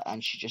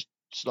 and she just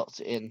slots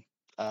it in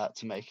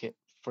to make it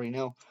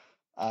 3-0.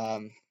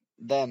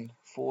 Then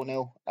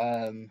 4-0.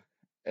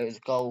 It was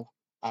a goal,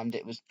 and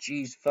it was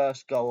G's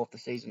first goal of the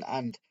season,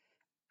 and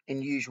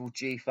in usual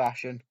G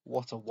fashion,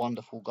 what a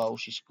wonderful goal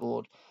she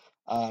scored.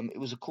 It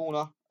was a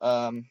corner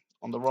on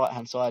the right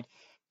hand side.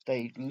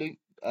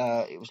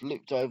 It was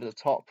looped over the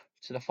top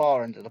to the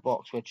far end of the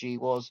box where G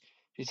was.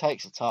 She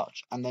takes a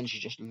touch and then she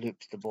just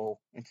loops the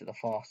ball into the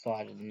far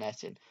side of the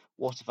netting.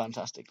 What a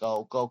fantastic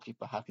goal.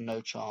 Goalkeeper had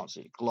no chance.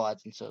 It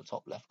glides into the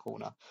top left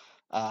corner.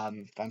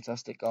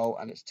 Fantastic goal,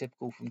 and it's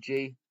typical from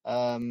G.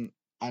 And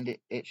it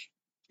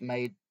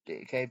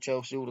gave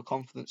Chelsea all the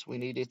confidence we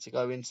needed to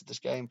go into this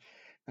game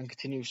and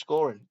continue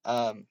scoring.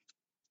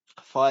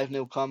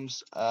 5-0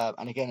 comes,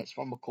 and again it's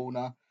from a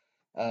corner.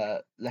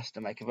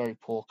 Leicester make a very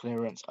poor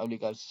clearance, only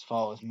goes as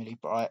far as Millie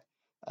Bright.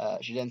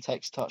 She then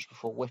takes touch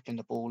before whipping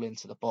the ball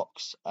into the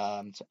box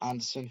to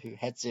Anderson, who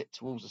heads it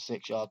towards the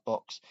 6-yard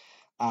box,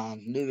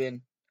 and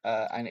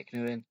Anik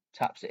Nguyen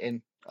taps it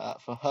in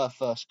for her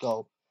first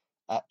goal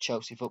at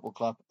Chelsea Football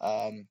Club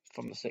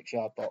from the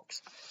 6-yard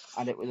box,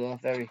 and it was a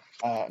very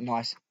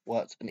nice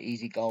worked and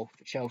easy goal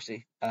for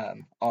Chelsea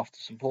after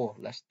some poor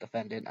Leicester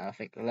defending, and I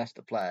think the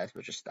Leicester players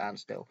were just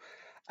standstill.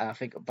 And I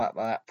think by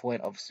that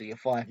point, obviously you're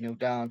 5-0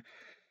 down.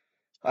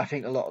 I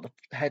think a lot of the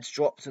heads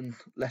dropped and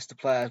Leicester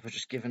players were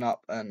just giving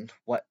up and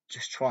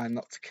just trying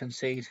not to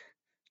concede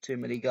too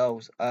many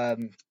goals.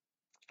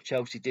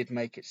 Chelsea did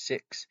make it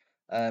 6.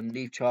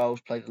 Neve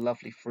Charles played a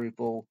lovely through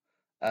ball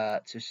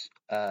to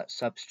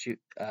substitute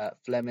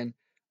Fleming,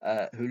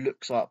 who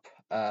looks up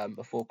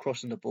before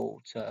crossing the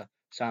ball to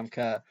Sam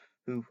Kerr,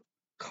 who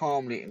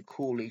calmly and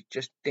coolly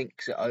just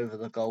dinks it over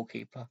the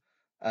goalkeeper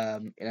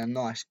in a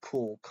nice,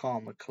 cool,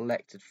 calm, and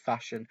collected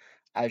fashion,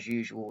 as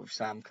usual with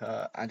Sam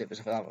Kerr, and it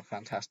was another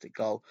fantastic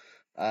goal.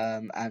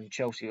 And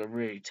Chelsea are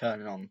really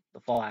turning on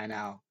the fire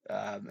now.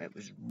 It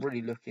was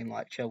really looking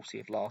like Chelsea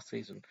of last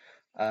season,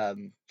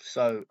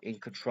 so in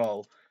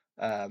control,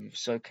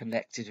 so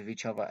connected with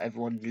each other.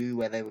 Everyone knew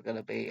where they were going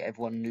to be.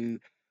 Everyone knew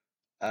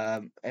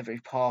every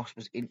pass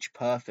was inch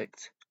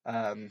perfect.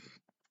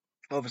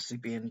 Obviously,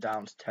 being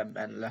down to 10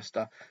 men,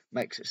 Leicester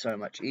makes it so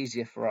much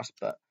easier for us.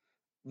 But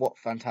what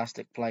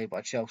fantastic play by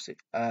Chelsea.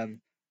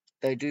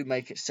 They do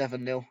make it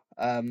 7-0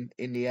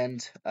 in the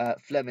end.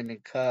 Fleming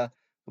and Kerr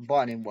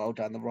combining well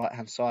down the right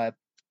hand side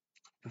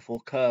before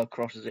Kerr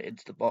crosses it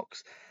into the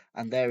box.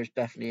 And there is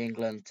Bethany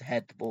England to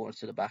head the ball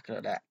into the back of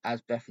the net,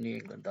 as Bethany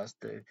England does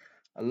do.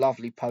 A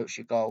lovely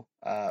poacher goal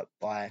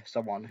by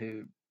someone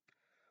who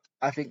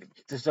I think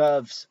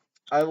deserves.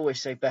 I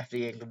always say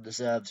Bethany England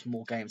deserves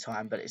more game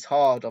time, but it's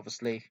hard,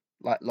 obviously,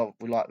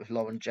 we like with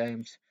Lauren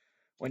James,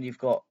 when you've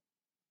got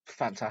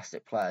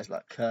fantastic players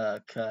like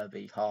Kerr,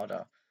 Kirby,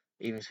 Harder,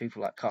 even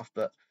people like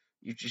Cuthbert.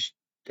 You just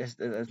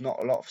there's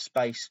not a lot of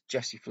space.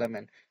 Jesse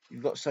Fleming,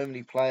 you've got so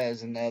many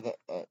players in there that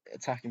are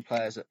attacking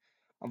players that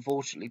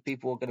unfortunately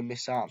people are going to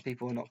miss out and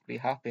people are not going to be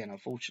happy. And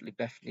unfortunately,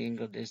 Bethany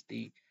England is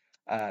the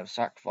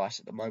sacrifice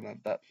at the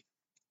moment. But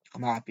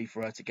I'm happy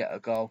for her to get a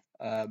goal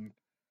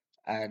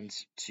and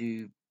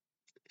to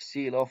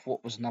seal off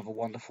what was another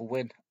wonderful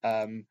win.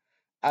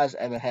 As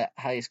Emma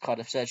Hayes kind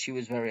of said, she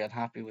was very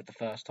unhappy with the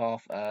first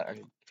half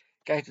and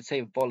gave the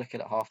team a bollocking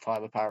at half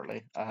time,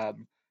 apparently.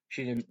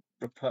 She didn't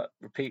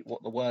repeat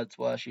what the words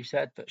were she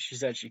said, but she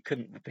said she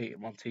couldn't repeat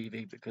them on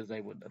TV because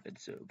they wouldn't have been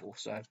suitable.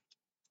 So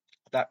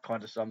that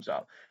kind of sums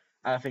up.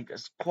 And I think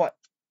it's quite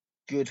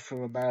good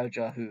for a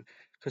manager who,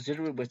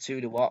 considering we're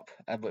 2-0 up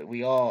and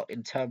we are,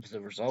 in terms of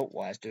the result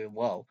wise, doing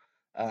well,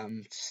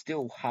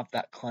 still have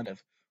that kind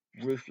of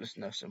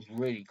ruthlessness and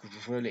really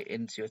drill it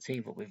into your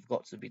team. But we've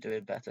got to be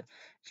doing better.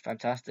 It's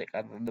fantastic,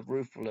 and the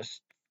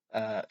ruthlessness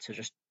to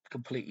just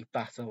completely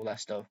battle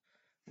Leicester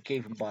and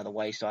keep them by the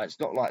wayside. It's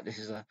not like this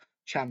is a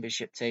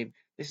championship team.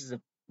 This is a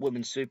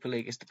women's Super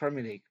League. It's the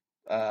Premier League.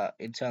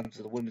 In terms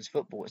of the women's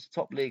football, it's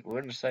the top league. We're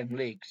in the same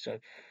league, so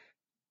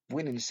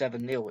winning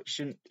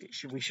 7-0,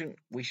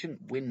 we shouldn't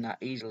win that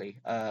easily.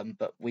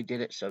 But we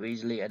did it so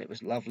easily, and it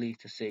was lovely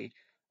to see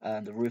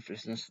the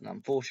ruthlessness. And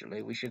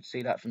unfortunately, we should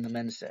see that from the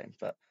men's team,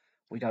 but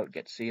we don't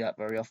get to see that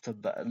very often.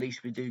 But at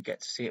least we do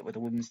get to see it with the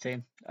women's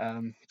team.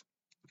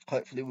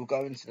 Hopefully, we'll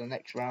go into the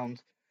next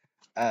round,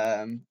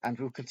 and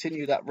we'll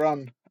continue that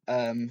run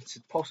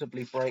to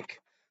possibly break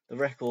the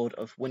record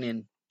of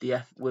winning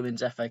the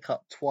Women's FA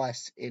Cup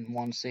twice in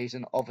one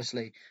season.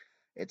 Obviously,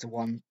 it's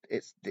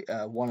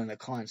the one in a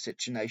kind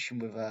situation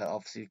with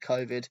obviously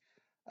COVID,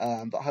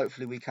 but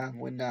hopefully we can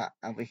win that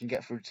and we can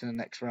get through to the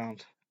next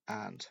round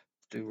and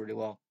do really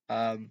well.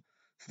 So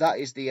that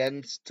is the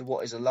end to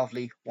what is a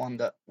lovely,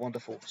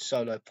 wonderful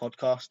solo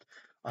podcast.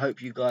 I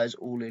hope you guys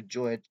all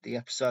enjoyed the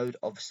episode.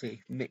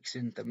 Obviously,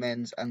 mixing the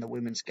men's and the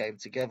women's game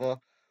together.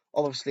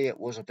 Obviously, it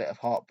was a bit of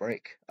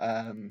heartbreak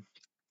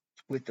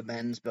with the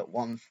men's, but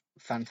one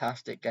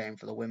fantastic game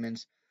for the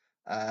women's.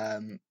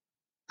 Um,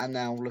 and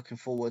now looking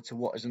forward to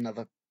what is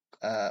another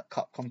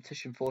cup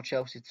competition for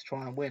Chelsea to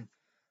try and win.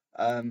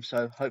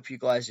 So hope you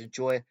guys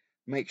enjoy.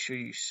 Make sure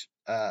you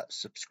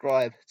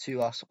subscribe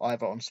to us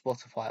either on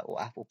Spotify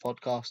or Apple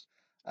Podcast.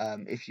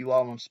 If you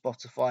are on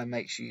Spotify,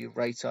 make sure you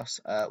rate us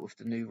with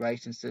the new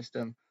rating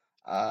system.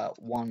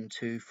 1,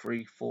 2,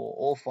 3, 4,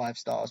 or 5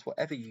 stars,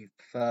 whatever you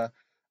prefer.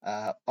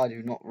 I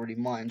do not really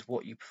mind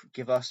what you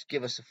give us.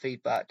 Give us a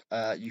feedback.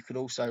 You can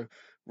also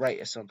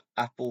rate us on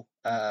Apple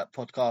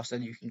Podcast,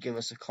 and you can give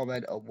us a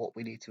comment on what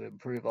we need to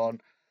improve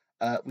on.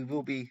 We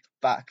will be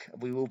back.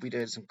 We will be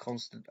doing some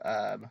constant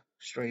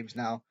streams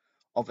now.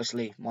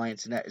 Obviously, my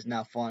internet is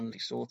now finally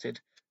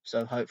sorted,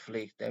 so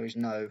hopefully there is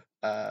no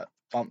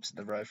bumps in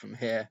the road from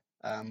here.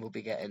 We'll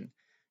be getting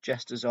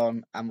jesters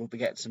on, and we'll be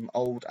getting some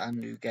old and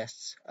new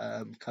guests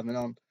coming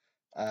on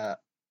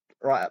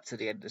right up to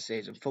the end of the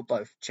season for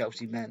both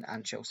Chelsea men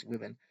and Chelsea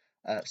women.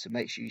 So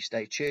make sure you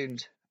stay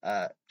tuned.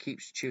 Keep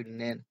tuning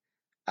in,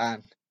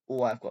 and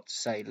all I've got to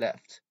say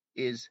left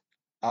is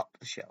up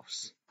the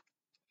shelves.